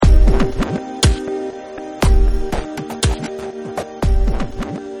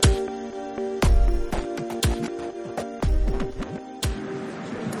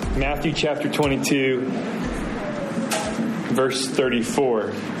Matthew chapter 22, verse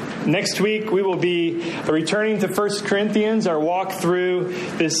 34. Next week, we will be returning to 1 Corinthians, our walk through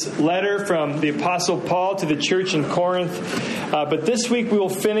this letter from the Apostle Paul to the church in Corinth. But this week, we will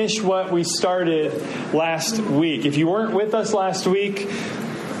finish what we started last week. If you weren't with us last week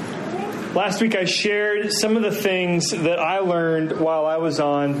I shared some of the things that I learned while I was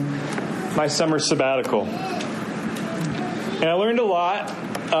on my summer sabbatical. And I learned a lot,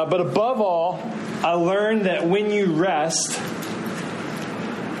 but above all, I learned that when you rest,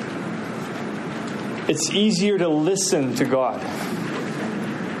 it's easier to listen to God.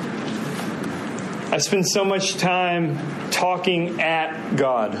 I spend so much time talking at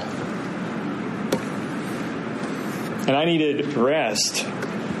God. And I needed rest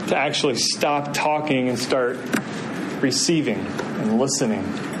to actually stop talking and start receiving and listening.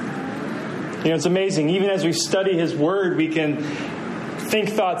 You know, it's amazing. Even as we study His Word, we can think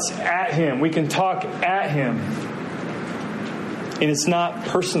thoughts at Him. We can talk at Him. And it's not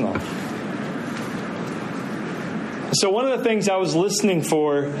personal. So one of the things I was listening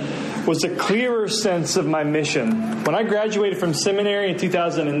for was a clearer sense of my mission. When I graduated from seminary in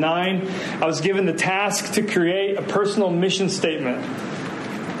 2009, I was given the task to create a personal mission statement.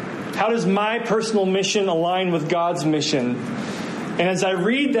 How does my personal mission align with God's mission? And as I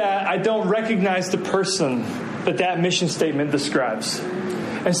read that, I don't recognize the person that mission statement describes.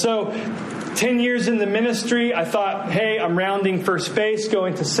 And so 10 years in the ministry, I thought, hey, I'm rounding first base,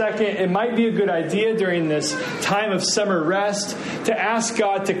 going to second. It might be a good idea during this time of summer rest to ask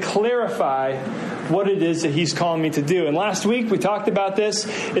God to clarify what it is that He's calling me to do. And last week we talked about this.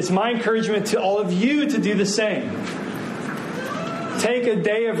 It's my encouragement to all of you to do the same. Take a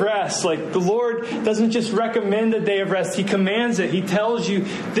day of rest. Like, the Lord doesn't just recommend a day of rest. He commands it. He tells you,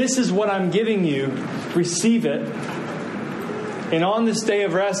 this is what I'm giving you. Receive it. And on this day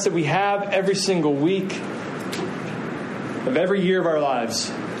of rest that we have every single week of every year of our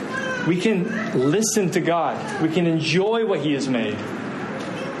lives, we can listen to God. We can enjoy what He has made.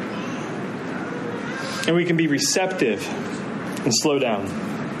 And we can be receptive and slow down.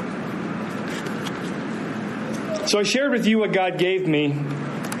 So I shared with you what God gave me.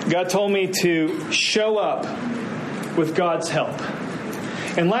 God told me to show up with God's help.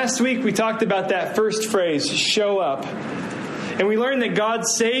 And last week we talked about that first phrase, show up. And we learned that God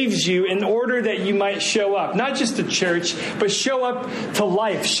saves you in order that you might show up. Not just to church, but show up to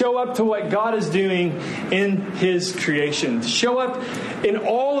life. Show up to what God is doing in His creation. Show up in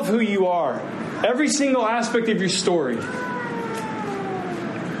all of who you are. Every single aspect of your story.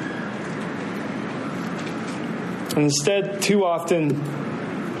 Instead, too often,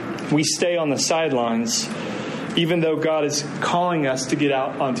 we stay on the sidelines, even though God is calling us to get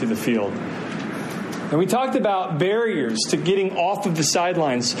out onto the field. And we talked about barriers to getting off of the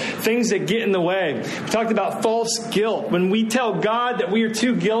sidelines, things that get in the way. We talked about false guilt. When we tell God that we are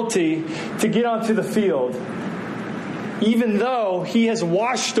too guilty to get onto the field, even though He has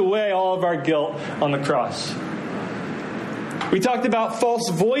washed away all of our guilt on the cross. We talked about false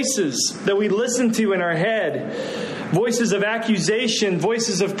voices that we listen to in our head. Voices of accusation,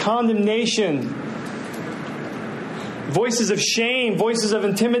 voices of condemnation, voices of shame, voices of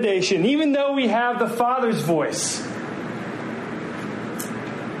intimidation. Even though we have the Father's voice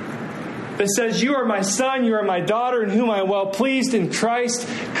that says, you are my son, you are my daughter, in whom I am well pleased in Christ.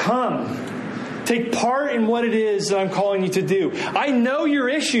 Come. Take part in what it is that I'm calling you to do. I know your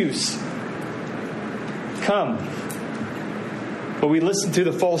issues. Come. But we listen to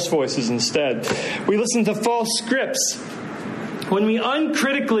the false voices instead. We listen to false scripts. When we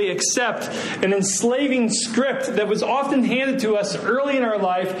uncritically accept an enslaving script that was often handed to us early in our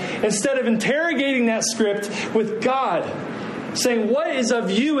life, instead of interrogating that script with God, saying, what is of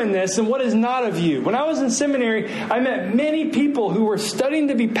you in this and what is not of you? When I was in seminary, I met many people who were studying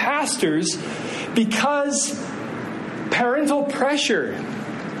to be pastors because parental pressure.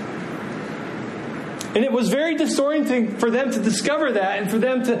 And it was very disorienting for them to discover that and for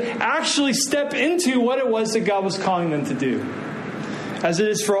them to actually step into what it was that God was calling them to do, as it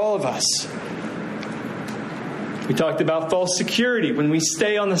is for all of us. We talked about false security when we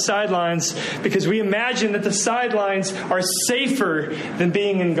stay on the sidelines because we imagine that the sidelines are safer than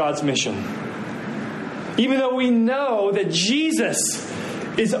being in God's mission. Even though we know that Jesus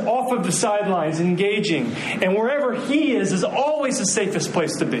is off of the sidelines engaging, and wherever He is always the safest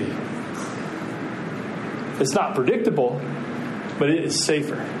place to be. It's not predictable, but it is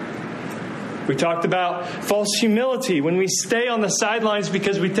safer. We talked about false humility when we stay on the sidelines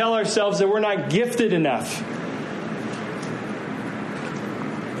because we tell ourselves that we're not gifted enough.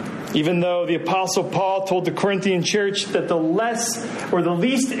 Even though the Apostle Paul told the Corinthian church that the less or the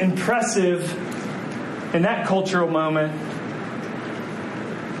least impressive in that cultural moment,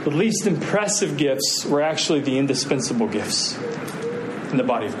 the least impressive gifts were actually the indispensable gifts in the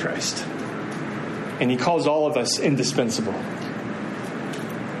body of Christ. And he calls all of us indispensable.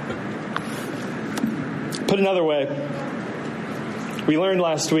 Put another way, we learned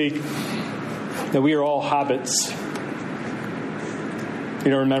last week that we are all hobbits. You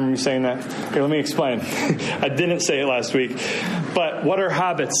don't remember me saying that? Okay, let me explain. I didn't say it last week. But what are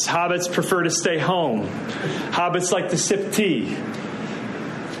hobbits? Hobbits prefer to stay home. Hobbits like to sip tea.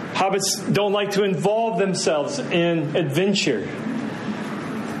 Hobbits don't like to involve themselves in adventure.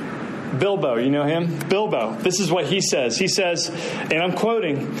 Bilbo, you know him? Bilbo, this is what he says. He says, and I'm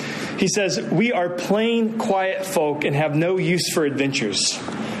quoting, he says, "We are plain, quiet folk and have no use for adventures.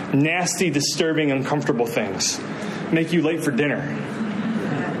 Nasty, disturbing, uncomfortable things. Make you late for dinner.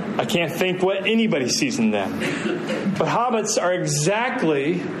 I can't think what anybody sees in them." But hobbits are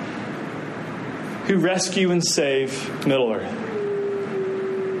exactly who rescue and save Middle-earth.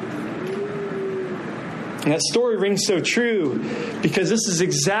 And that story rings so true because this is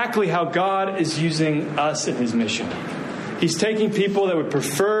exactly how God is using us in his mission. He's taking people that would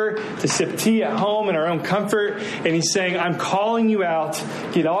prefer to sip tea at home in our own comfort, and he's saying, I'm calling you out.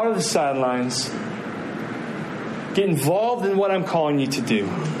 Get out of the sidelines. Get involved in what I'm calling you to do.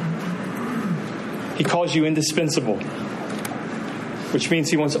 He calls you indispensable, which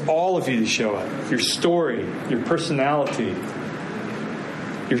means he wants all of you to show up. Your story, your personality,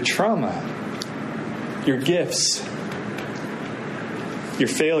 your trauma, your gifts, your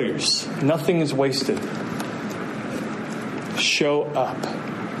failures. Nothing is wasted. Show up.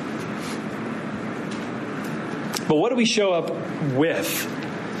 But what do we show up with?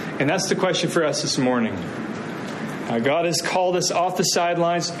 And that's the question for us this morning. God has called us off the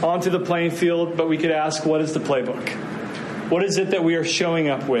sidelines, onto the playing field, but we could ask, what is the playbook? What is it that we are showing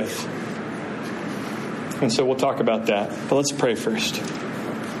up with? And so we'll talk about that. But let's pray first.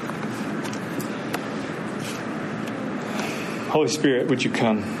 Holy Spirit, would you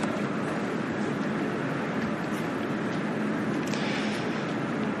come?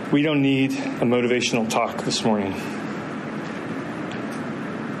 We don't need a motivational talk this morning.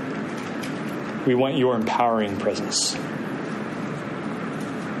 We want your empowering presence.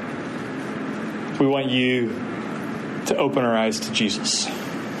 We want you to open our eyes to Jesus.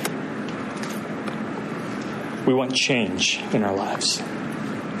 We want change in our lives.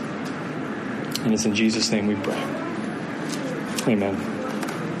 And it's in Jesus' name we pray. Amen.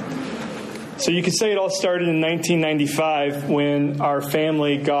 So you could say it all started in 1995 when our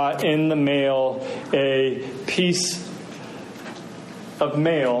family got in the mail a piece of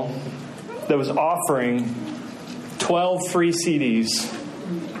mail that was offering 12 free CDs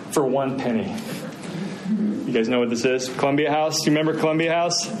for 1 penny. You guys know what this is? Columbia House? Do you remember Columbia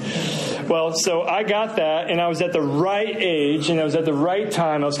House? Well, so I got that, and I was at the right age, and I was at the right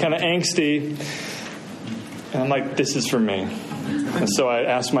time. I was kind of angsty. And I'm like, this is for me. And so I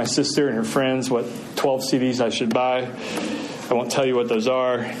asked my sister and her friends what 12 CDs I should buy. I won't tell you what those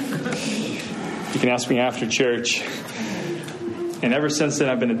are. You can ask me after church. And ever since then,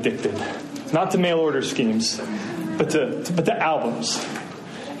 I've been addicted. Not to mail order schemes, but to albums.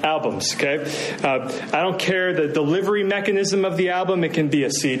 Albums, okay? I don't care the delivery mechanism of the album. It can be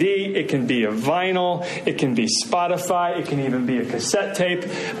a CD. It can be a vinyl. It can be Spotify. It can even be a cassette tape.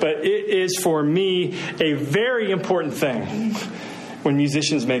 But it is, for me, a very important thing when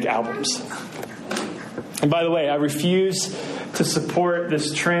musicians make albums. And by the way, I refuse to support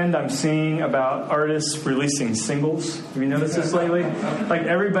this trend I'm seeing about artists releasing singles. Have you noticed this lately? Like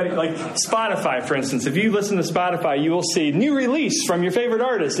everybody, like Spotify, for instance. If you listen to Spotify, you will see new release from your favorite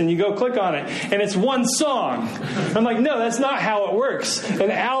artist, and you go click on it, and it's one song. I'm like, no, that's not how it works.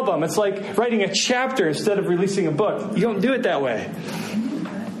 An album, it's like writing a chapter instead of releasing a book. You don't do it that way.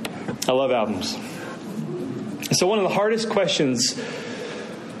 I love albums. So one of the hardest questions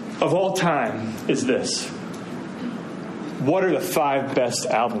of all time is this. What are the 5 best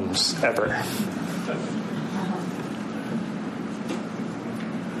albums ever?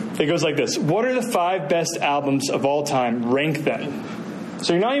 It goes like this. What are the 5 best albums of all time? Rank them.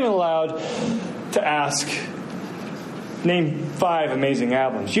 So you're not even allowed to ask, name 5 amazing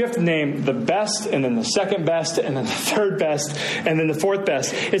albums. You have to name the best, and then the second best, and then the third best, and then the fourth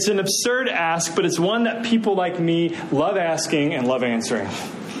best. It's an absurd ask, but it's one that people like me love asking and love answering.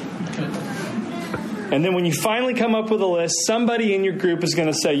 And then when you finally come up with a list, somebody in your group is going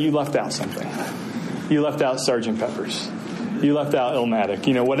to say, you left out something. You left out Sgt. Pepper's. You left out Illmatic.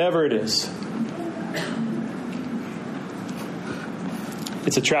 You know, whatever it is.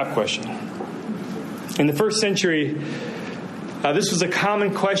 It's a trap question. In the first century, this was a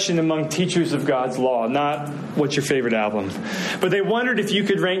common question among teachers of God's law, not what's your favorite album. But they wondered if you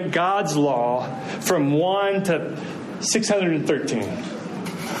could rank God's law from 1 to 613.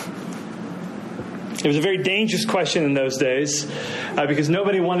 It was a very dangerous question in those days because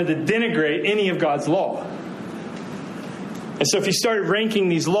nobody wanted to denigrate any of God's law. And so if you started ranking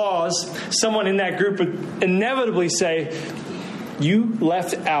these laws, someone in that group would inevitably say, "You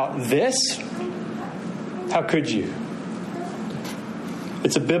left out this? How could you?"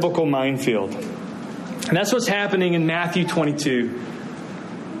 It's a biblical minefield. And that's what's happening in Matthew 22.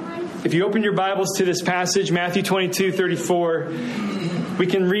 If you open your Bibles to this passage, Matthew 22:34, we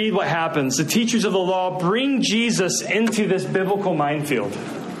can read what happens. The teachers of the law bring Jesus into this biblical minefield.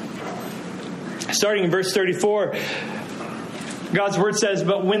 Starting in verse 34, God's word says,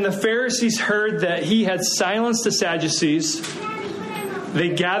 "But when the Pharisees heard that he had silenced the Sadducees, they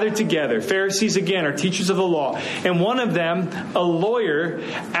gathered together." Pharisees, again, are teachers of the law. And one of them, a lawyer,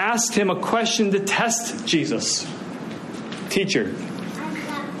 asked him a question to test Jesus. "Teacher,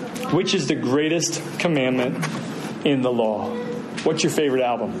 which is the greatest commandment in the law?" What's your favorite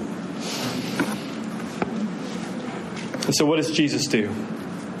album? And so what does Jesus do?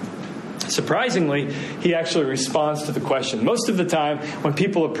 Surprisingly, he actually responds to the question. Most of the time, when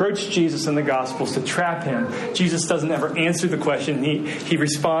people approach Jesus in the Gospels to trap him, Jesus doesn't ever answer the question. He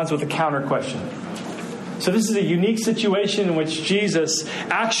responds with a counter question. So this is a unique situation in which Jesus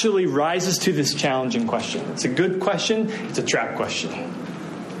actually rises to this challenging question. It's a good question. It's a trap question.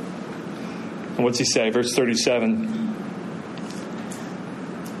 And what's he say? Verse 37.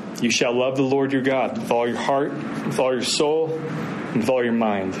 "You shall love the Lord your God with all your heart, with all your soul, and with all your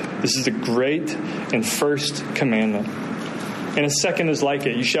mind. This is the great and first commandment. And a second is like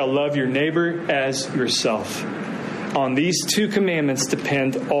it. You shall love your neighbor as yourself. On these two commandments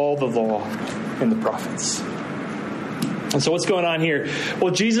depend all the law and the prophets." And so what's going on here?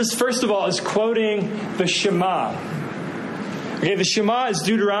 Well, Jesus, first of all, is quoting the Shema. Okay, the Shema is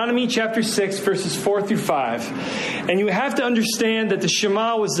Deuteronomy chapter 6, verses 4 through 5. And you have to understand that the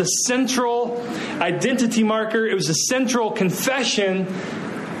Shema was the central identity marker. It was the central confession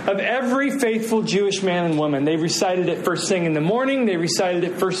of every faithful Jewish man and woman. They recited it first thing in the morning. They recited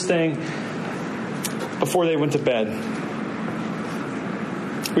it first thing before they went to bed.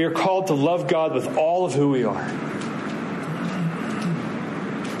 We are called to love God with all of who we are.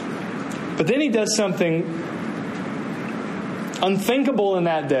 But then he does something unthinkable in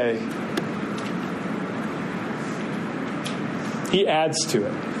that day. He adds to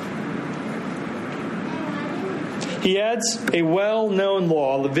it. He adds a well-known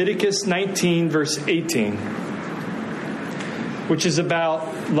law, Leviticus 19, verse 18, which is about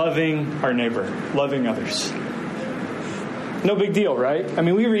loving our neighbor, loving others. No big deal, right? I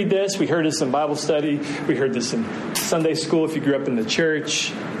mean, we read this. We heard this in Bible study. We heard this in Sunday school if you grew up in the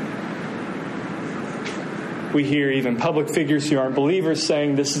church. We hear even public figures who aren't believers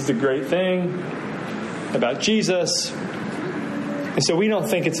saying this is the great thing about Jesus. And so we don't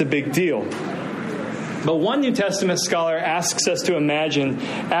think it's a big deal. But one New Testament scholar asks us to imagine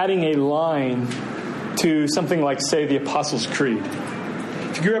adding a line to something like, say, the Apostles' Creed.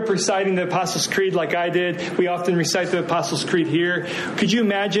 If you grew up reciting the Apostles' Creed like I did, we often recite the Apostles' Creed here. Could you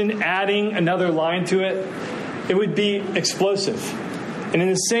imagine adding another line to it? It would be explosive. And in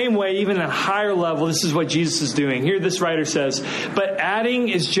the same way, even at a higher level, this is what Jesus is doing. Here this writer says, but adding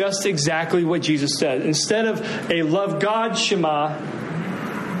is just exactly what Jesus said. Instead of a love God Shema,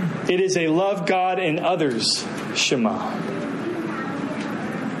 it is a love God and others Shema.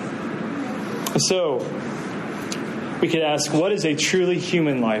 So, we could ask, what is a truly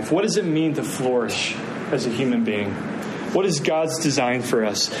human life? What does it mean to flourish as a human being? What is God's design for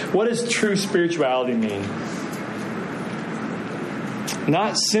us? What does true spirituality mean?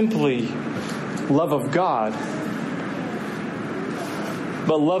 Not simply love of God,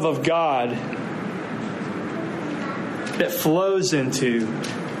 but love of God that flows into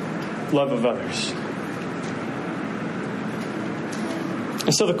love of others.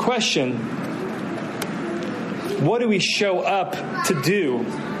 And so the question, what do we show up to do?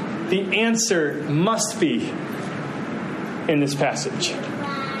 The answer must be in this passage.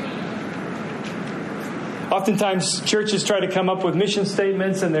 Oftentimes, churches try to come up with mission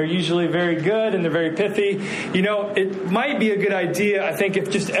statements, and they're usually very good, and they're very pithy. You know, it might be a good idea, I think,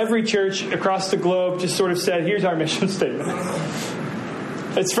 if just every church across the globe just sort of said, here's our mission statement.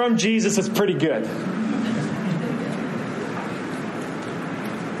 It's from Jesus, it's pretty good.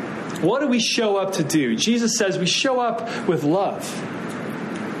 What do we show up to do? Jesus says we show up with love.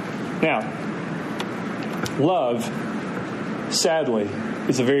 Now, love, sadly,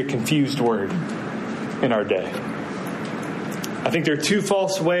 is a very confused word in our day. I think there are two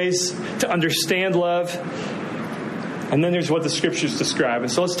false ways to understand love, and then there's what the Scriptures describe.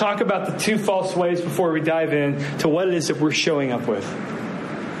 And so let's talk about the two false ways before we dive in to what it is that we're showing up with.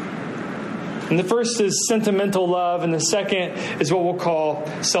 And the first is sentimental love, and the second is what we'll call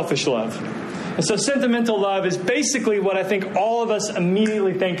selfish love. And so sentimental love is basically what I think all of us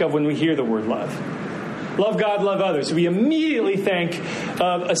immediately think of when we hear the word love. Love God, love others. We immediately think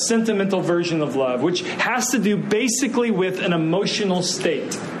of a sentimental version of love, which has to do basically with an emotional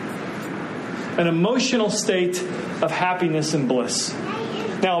state. An emotional state of happiness and bliss.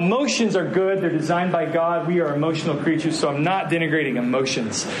 Now, emotions are good. They're designed by God. We are emotional creatures, so I'm not denigrating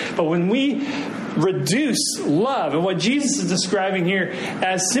emotions. But when we reduce love, and what Jesus is describing here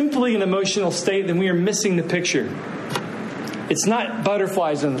as simply an emotional state, then we are missing the picture. It's not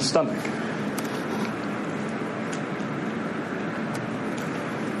butterflies in the stomach.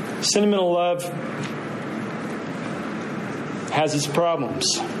 Sentimental love has its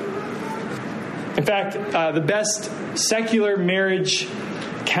problems. In fact, the best secular marriage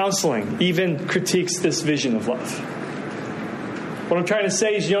counseling even critiques this vision of love. What I'm trying to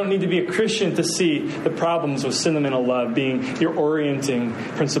say is you don't need to be a Christian to see the problems with sentimental love being your orienting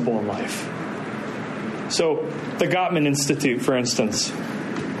principle in life. So, the Gottman Institute, for instance,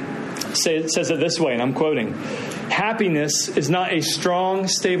 says it this way, and I'm quoting, "Happiness is not a strong,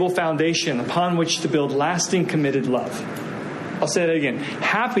 stable foundation upon which to build lasting, committed love." I'll say that again.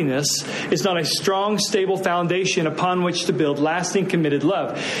 Happiness is not a strong, stable foundation upon which to build lasting, committed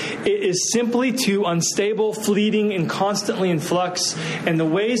love. It is simply too unstable, fleeting, and constantly in flux, and the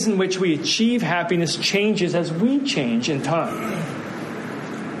ways in which we achieve happiness changes as we change in time.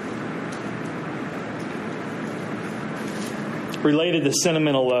 Related to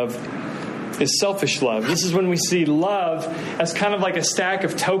sentimental love is selfish love. This is when we see love as kind of like a stack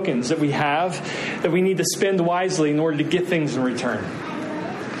of tokens that we have that we need to spend wisely in order to get things in return.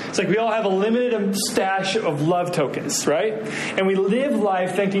 It's like we all have a limited stash of love tokens, right? And we live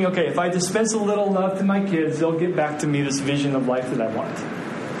life thinking, okay, if I dispense a little love to my kids, they'll get back to me this vision of life that I want.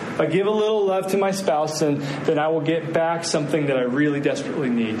 If I give a little love to my spouse, then I will get back something that I really desperately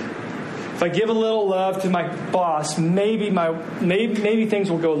need. If I give a little love to my boss, maybe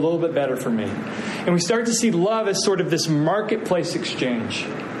things will go a little bit better for me. And we start to see love as sort of this marketplace exchange.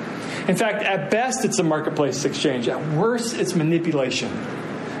 In fact, at best, it's a marketplace exchange. At worst, it's manipulation.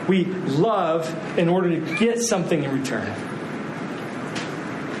 We love in order to get something in return.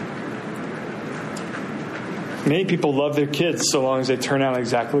 Many people love their kids so long as they turn out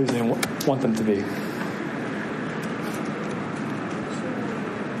exactly as they want them to be.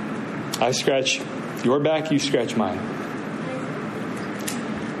 I scratch your back, you scratch mine.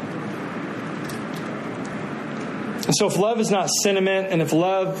 And so if love is not sentiment, and if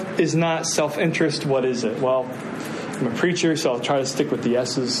love is not self-interest, what is it? Well, I'm a preacher, so I'll try to stick with the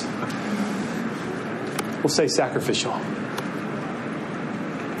S's. We'll say sacrificial.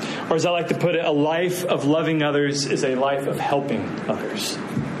 Or as I like to put it, a life of loving others is a life of helping others.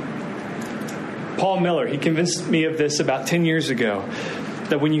 Paul Miller, he convinced me of this about 10 years ago.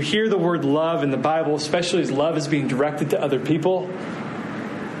 That when you hear the word love in the Bible, especially as love is being directed to other people,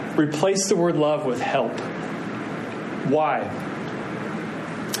 replace the word love with help. Why?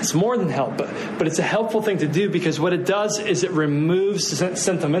 It's more than help, but it's a helpful thing to do because what it does is it removes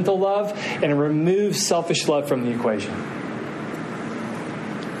sentimental love and it removes selfish love from the equation.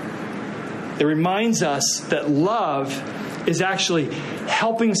 It reminds us that love is actually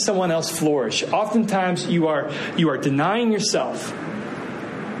helping someone else flourish. Oftentimes you are denying yourself.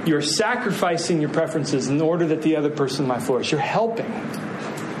 You're sacrificing your preferences in order that the other person might flourish. You're helping.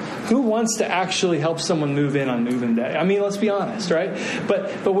 Who wants to actually help someone move in on move-in day? I mean, let's be honest, right?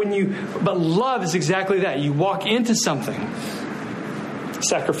 But love is exactly that. You walk into something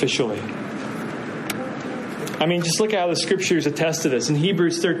sacrificially. I mean, just look at how the Scriptures attest to this. In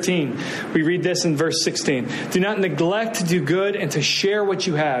Hebrews 13, we read this in verse 16. Do not neglect to do good and to share what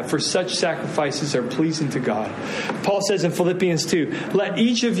you have, for such sacrifices are pleasing to God. Paul says in Philippians 2, let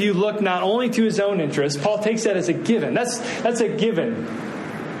each of you look not only to his own interest. Paul takes that as a given. That's a given.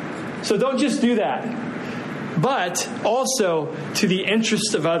 So don't just do that. But also to the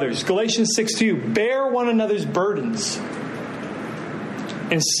interest of others. Galatians 6:2, bear one another's burdens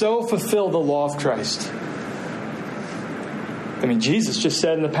and so fulfill the law of Christ. I mean, Jesus just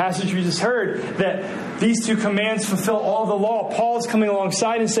said in the passage we just heard that these two commands fulfill all the law. Paul is coming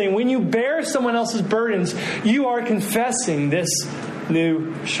alongside and saying, when you bear someone else's burdens, you are confessing this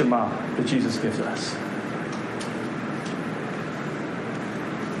new Shema that Jesus gives us.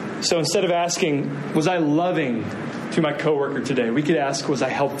 So instead of asking, was I loving to my coworker today? We could ask, was I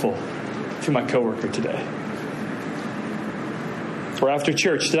helpful to my coworker today? Or after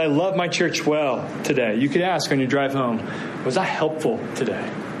church, did I love my church well today? You could ask on your drive home, was I helpful today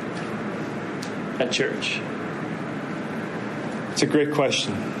at church? It's a great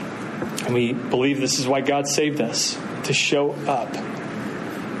question. And we believe this is why God saved us, to show up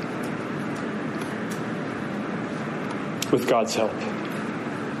with God's help.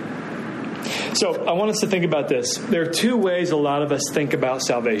 So I want us to think about this. There are two ways a lot of us think about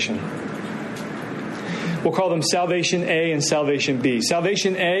salvation. We'll call them Salvation A and Salvation B.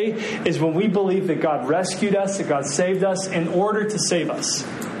 Salvation A is when we believe that God rescued us, that God saved us in order to save us.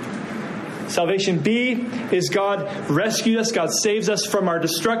 Salvation B is God rescued us, God saves us from our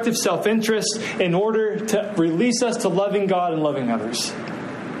destructive self-interest in order to release us to loving God and loving others.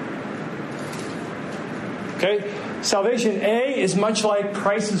 Okay? Salvation A is much like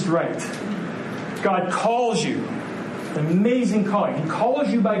Price is Right. God calls you, an amazing calling. He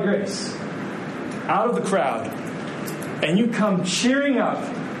calls you by grace out of the crowd, and you come cheering up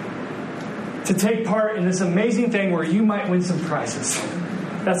to take part in this amazing thing where you might win some prizes.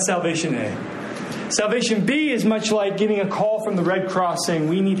 That's Salvation A. Salvation B is much like getting a call from the Red Cross saying,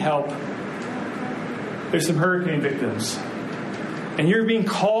 we need help. There's some hurricane victims. And you're being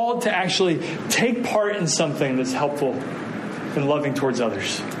called to actually take part in something that's helpful and loving towards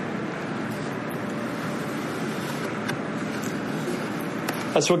others.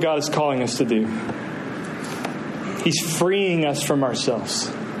 That's what God is calling us to do. He's freeing us from ourselves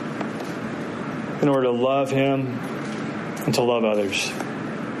in order to love Him and to love others.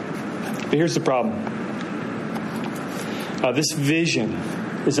 But here's the problem. This vision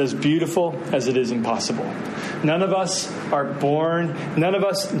is as beautiful as it is impossible. None of us are born, none of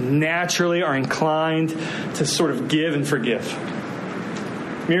us naturally are inclined to sort of give and forgive.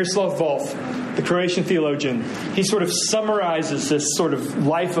 Miroslav Volf, the Croatian theologian, he sort of summarizes this sort of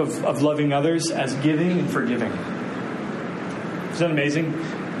life of loving others as giving and forgiving. Isn't that amazing?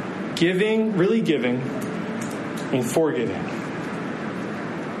 Giving, really giving, and forgiving.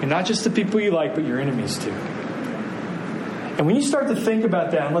 And not just the people you like, but your enemies too. And when you start to think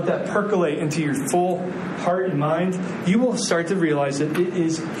about that and let that percolate into your full heart and mind, you will start to realize that it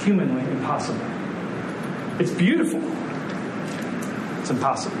is humanly impossible. It's beautiful. It's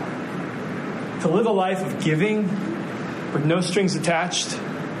impossible. To live a life of giving with no strings attached.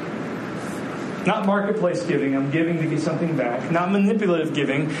 Not marketplace giving, I'm giving to get something back. Not manipulative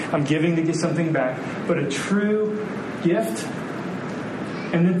giving, I'm giving to get something back. But a true gift.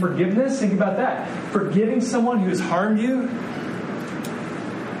 And then forgiveness, think about that. Forgiving someone who has harmed you.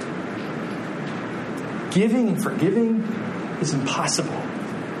 Giving and forgiving is impossible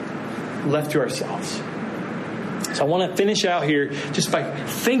left to ourselves. So I want to finish out here just by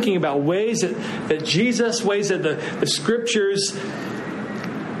thinking about ways that Jesus, ways that the Scriptures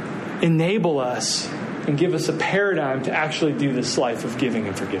enable us and give us a paradigm to actually do this life of giving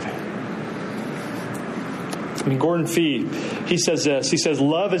and forgiving. I mean, Gordon Fee, he says this. He says,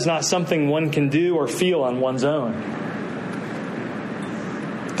 love is not something one can do or feel on one's own.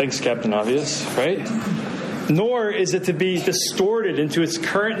 Thanks, Captain Obvious, right? Nor is it to be distorted into its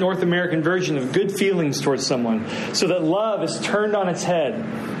current North American version of good feelings towards someone, so that love is turned on its head.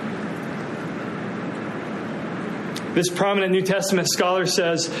 This prominent New Testament scholar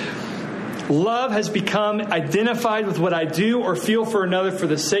says, love has become identified with what I do or feel for another for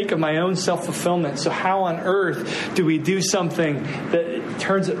the sake of my own self-fulfillment. So how on earth do we do something that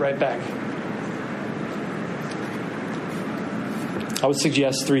turns it right back? I would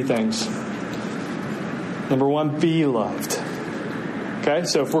suggest three things. Number one, be loved. Okay,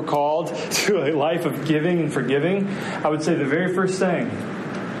 so if we're called to a life of giving and forgiving, I would say the very first thing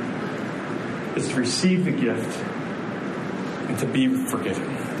is to receive the gift and to be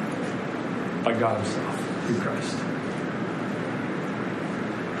forgiven by God Himself through Christ.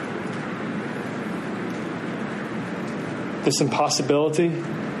 This impossibility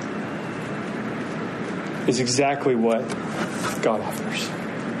is exactly what God offers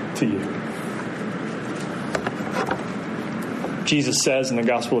to you. Jesus says in the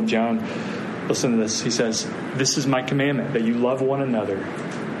Gospel of John, listen to this, He says, this is my commandment, that you love one another.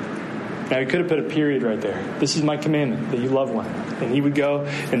 Now, He could have put a period right there. This is my commandment, that you love one another. And He would go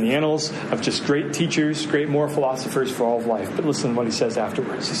in the annals of just great teachers, great moral philosophers for all of life. But listen to what He says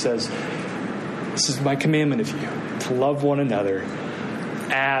afterwards. He says, this is my commandment of you, to love one another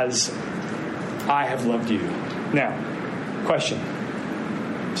as I have loved you. Now, question.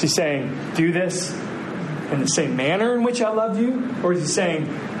 Is He saying, do this in the same manner in which I love you? Or is He saying,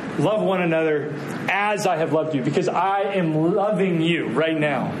 love one another as I have loved you? Because I am loving you right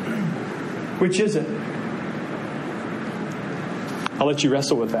now. Which is it? I'll let you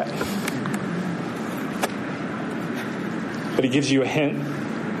wrestle with that. But he gives you a hint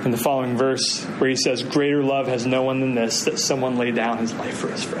in the following verse where he says, greater love has no one than this, that someone lay down his life for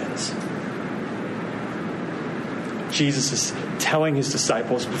his friends. Jesus is telling his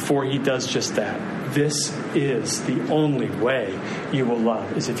disciples before he does just that, this is the only way you will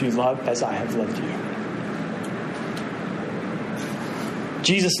love, is if you love as I have loved you.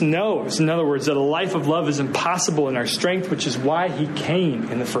 Jesus knows, in other words, that a life of love is impossible in our strength, which is why he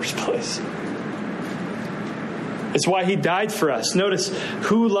came in the first place. It's why he died for us. Notice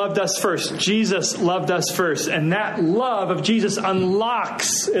who loved us first. Jesus loved us first. And that love of Jesus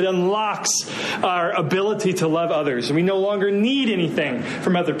unlocks our ability to love others. And we no longer need anything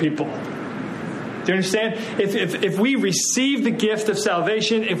from other people. Do you understand? If we receive the gift of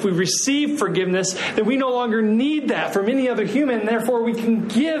salvation, if we receive forgiveness, then we no longer need that from any other human. And therefore, we can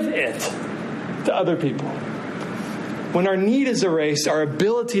give it to other people. When our need is erased, our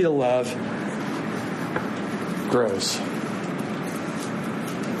ability to love grows.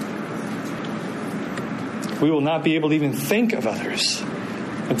 We will not be able to even think of others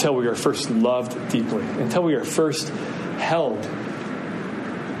until we are first loved deeply, until we are first held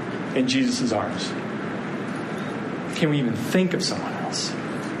in Jesus' arms. Can we even think of someone else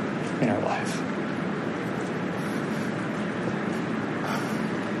in our life?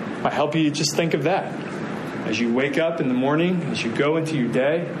 I help you just think of that. As you wake up in the morning, as you go into your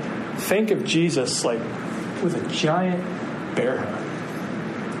day, think of Jesus like with a giant bear hug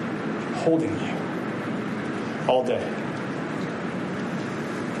holding you all day.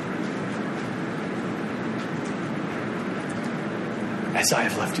 As I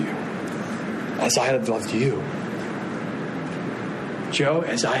have loved you. As I have loved you. Joe,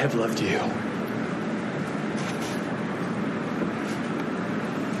 as I have loved you.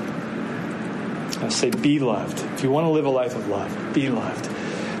 I'll say be loved. If you want to live a life of love, be loved.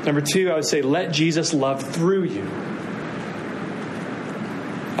 Number 2, I would say let Jesus love through you.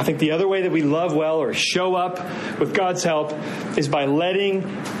 I think the other way that we love well or show up with God's help is by letting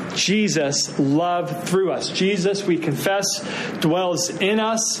Jesus love through us. Jesus, we confess, dwells in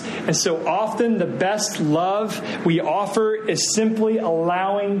us. And so often the best love we offer is simply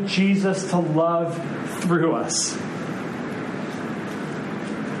allowing Jesus to love through us.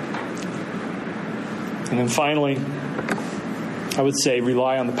 And then finally, I would say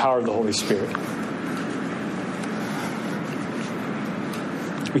rely on the power of the Holy Spirit.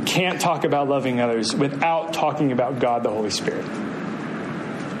 We can't talk about loving others without talking about God, the Holy Spirit.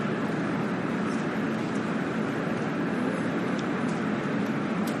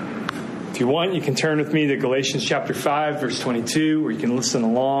 If you want, you can turn with me to Galatians chapter 5, verse 22, or you can listen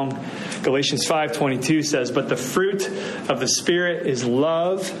along. Galatians 5:22 says, but the fruit of the Spirit is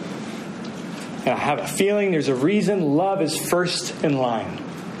love. And I have a feeling there's a reason love is first in line.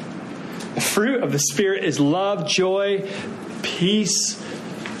 The fruit of the Spirit is love, joy, peace,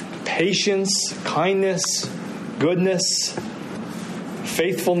 patience, kindness, goodness,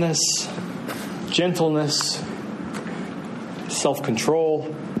 faithfulness, gentleness,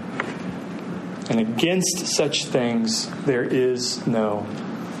 self-control. And against such things there is no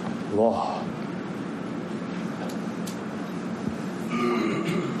law.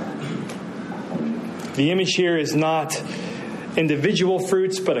 The image here is not individual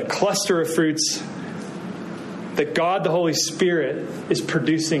fruits, but a cluster of fruits that God, the Holy Spirit, is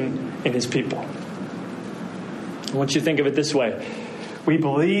producing in His people. I want you to think of it this way. We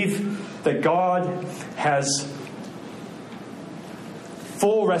believe that God has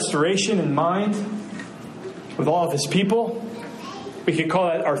full restoration in mind with all of His people. We could call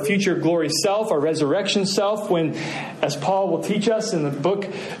that our future glory self, our resurrection self, when, as Paul will teach us in the book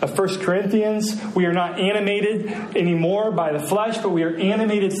of 1 Corinthians, we are not animated anymore by the flesh, but we are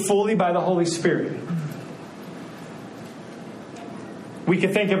animated fully by the Holy Spirit. We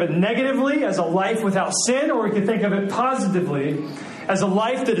could think of it negatively as a life without sin, or we could think of it positively as a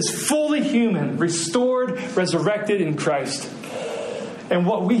life that is fully human, restored, resurrected in Christ. And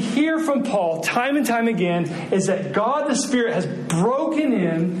what we hear from Paul time and time again is that God the Spirit has broken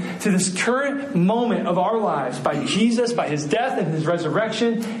in to this current moment of our lives by Jesus, by His death and His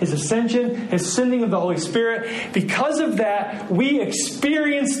resurrection, His ascension, His sending of the Holy Spirit. Because of that, we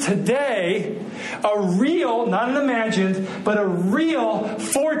experience today a real, not an imagined, but a real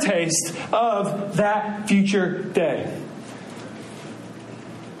foretaste of that future day.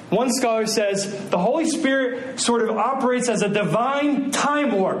 One scholar says the Holy Spirit sort of operates as a divine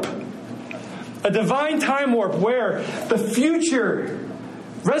time warp. A divine time warp where the future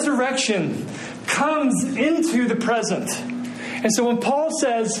resurrection comes into the present. And so when Paul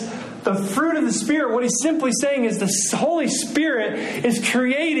says, the fruit of the Spirit, what he's simply saying is the Holy Spirit is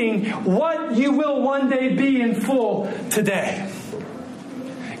creating what you will one day be in full today.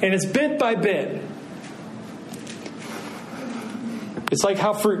 And it's bit by bit. It's like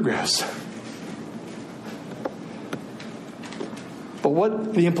how fruit grows. But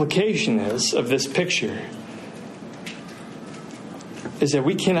what the implication is of this picture is that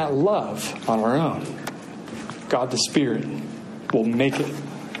we cannot love on our own. God the Spirit will make it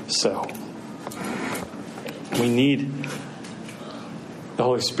so. We need the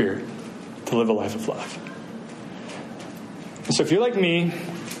Holy Spirit to live a life of love. And so if you're like me,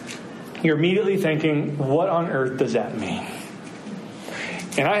 you're immediately thinking, what on earth does that mean?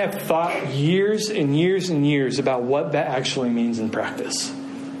 And I have thought years and years and years about what that actually means in practice.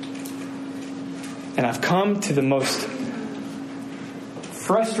 And I've come to the most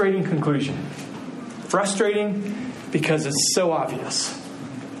frustrating conclusion. Frustrating because it's so obvious.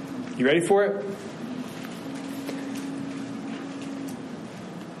 You ready for it?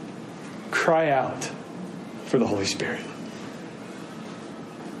 Cry out for the Holy Spirit.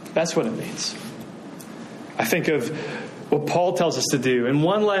 That's what it means. I think of what Paul tells us to do. In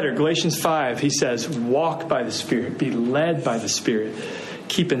one letter, Galatians 5, he says, walk by the Spirit, be led by the Spirit,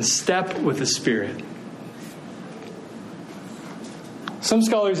 keep in step with the Spirit. Some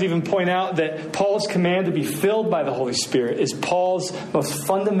scholars even point out that Paul's command to be filled by the Holy Spirit is Paul's most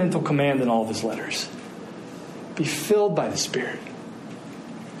fundamental command in all of his letters. Be filled by the Spirit.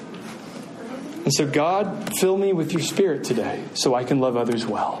 And so, God, fill me with your Spirit today so I can love others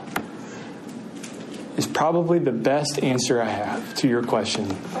well. Is probably the best answer I have to your question,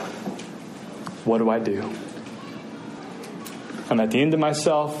 what do I do? I'm at the end of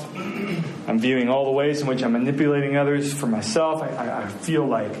myself. I'm viewing all the ways in which I'm manipulating others for myself. I feel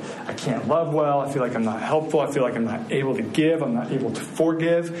like I can't love well. I feel like I'm not helpful. I feel like I'm not able to give. I'm not able to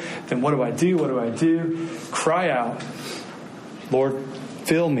forgive. Then what do I do? What do I do? Cry out, Lord,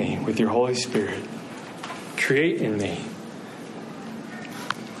 fill me with your Holy Spirit. Create in me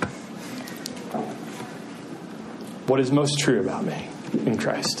what is most true about me in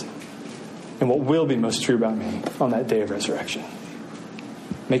Christ, and what will be most true about me on that day of resurrection.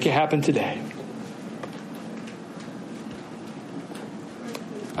 Make it happen today.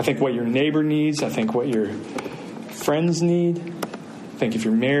 I think what your neighbor needs, I think what your friends need, I think if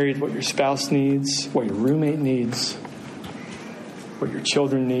you're married, what your spouse needs, what your roommate needs, what your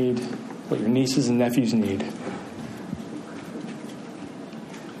children need, what your nieces and nephews need.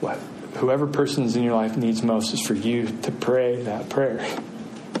 What whoever person's in your life needs most is for you to pray that prayer.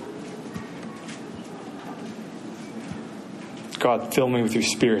 God, fill me with your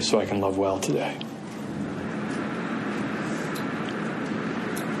Spirit so I can love well today.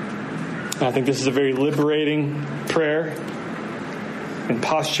 And I think this is a very liberating prayer and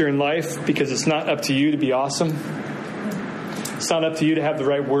posture in life, because it's not up to you to be awesome. It's not up to you to have the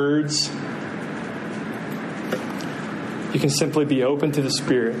right words. You can simply be open to the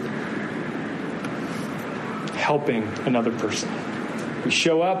Spirit helping another person. We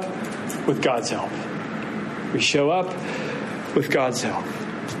show up with God's help. We show up with God's help.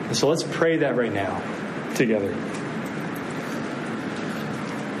 And so let's pray that right now together.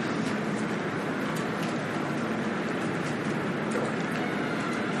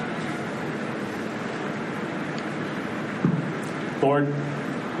 Lord,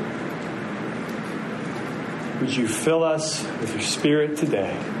 would you fill us with your Spirit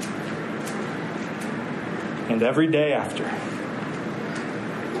today and every day after,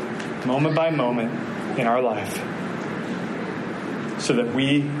 moment by moment in our life, so that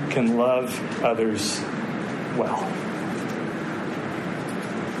we can love others well.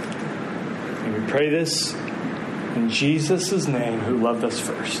 And we pray this in Jesus' name, who loved us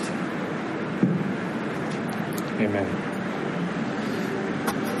first. Amen.